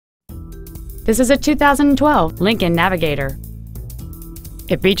This is a 2012 Lincoln Navigator.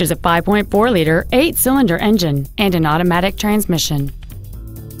 It features a 5.4-liter 8-cylinder engine and an automatic transmission.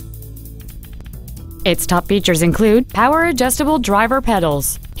 Its top features include power-adjustable driver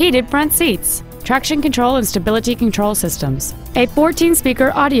pedals, heated front seats, traction control and stability control systems, a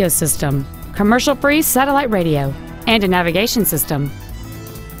 14-speaker audio system, commercial-free satellite radio, and a navigation system.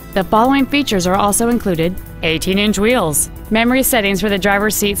 The following features are also included: 18-inch wheels, memory settings for the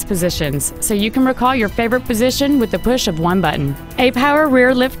driver's seat's positions, so you can recall your favorite position with the push of one button, a power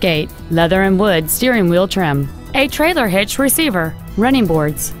rear liftgate, leather and wood steering wheel trim, a trailer hitch receiver, running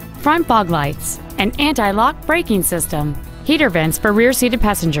boards, front fog lights, an anti-lock braking system, heater vents for rear-seated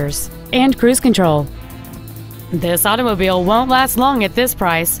passengers, and cruise control. This automobile won't last long at this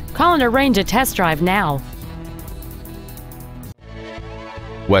price. Call and arrange a test drive now.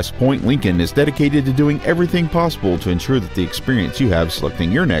 West Point Lincoln is dedicated to doing everything possible to ensure that the experience you have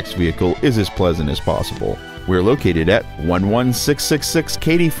selecting your next vehicle is as pleasant as possible. We're located at 11666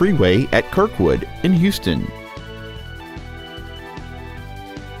 Katy Freeway at Kirkwood in Houston.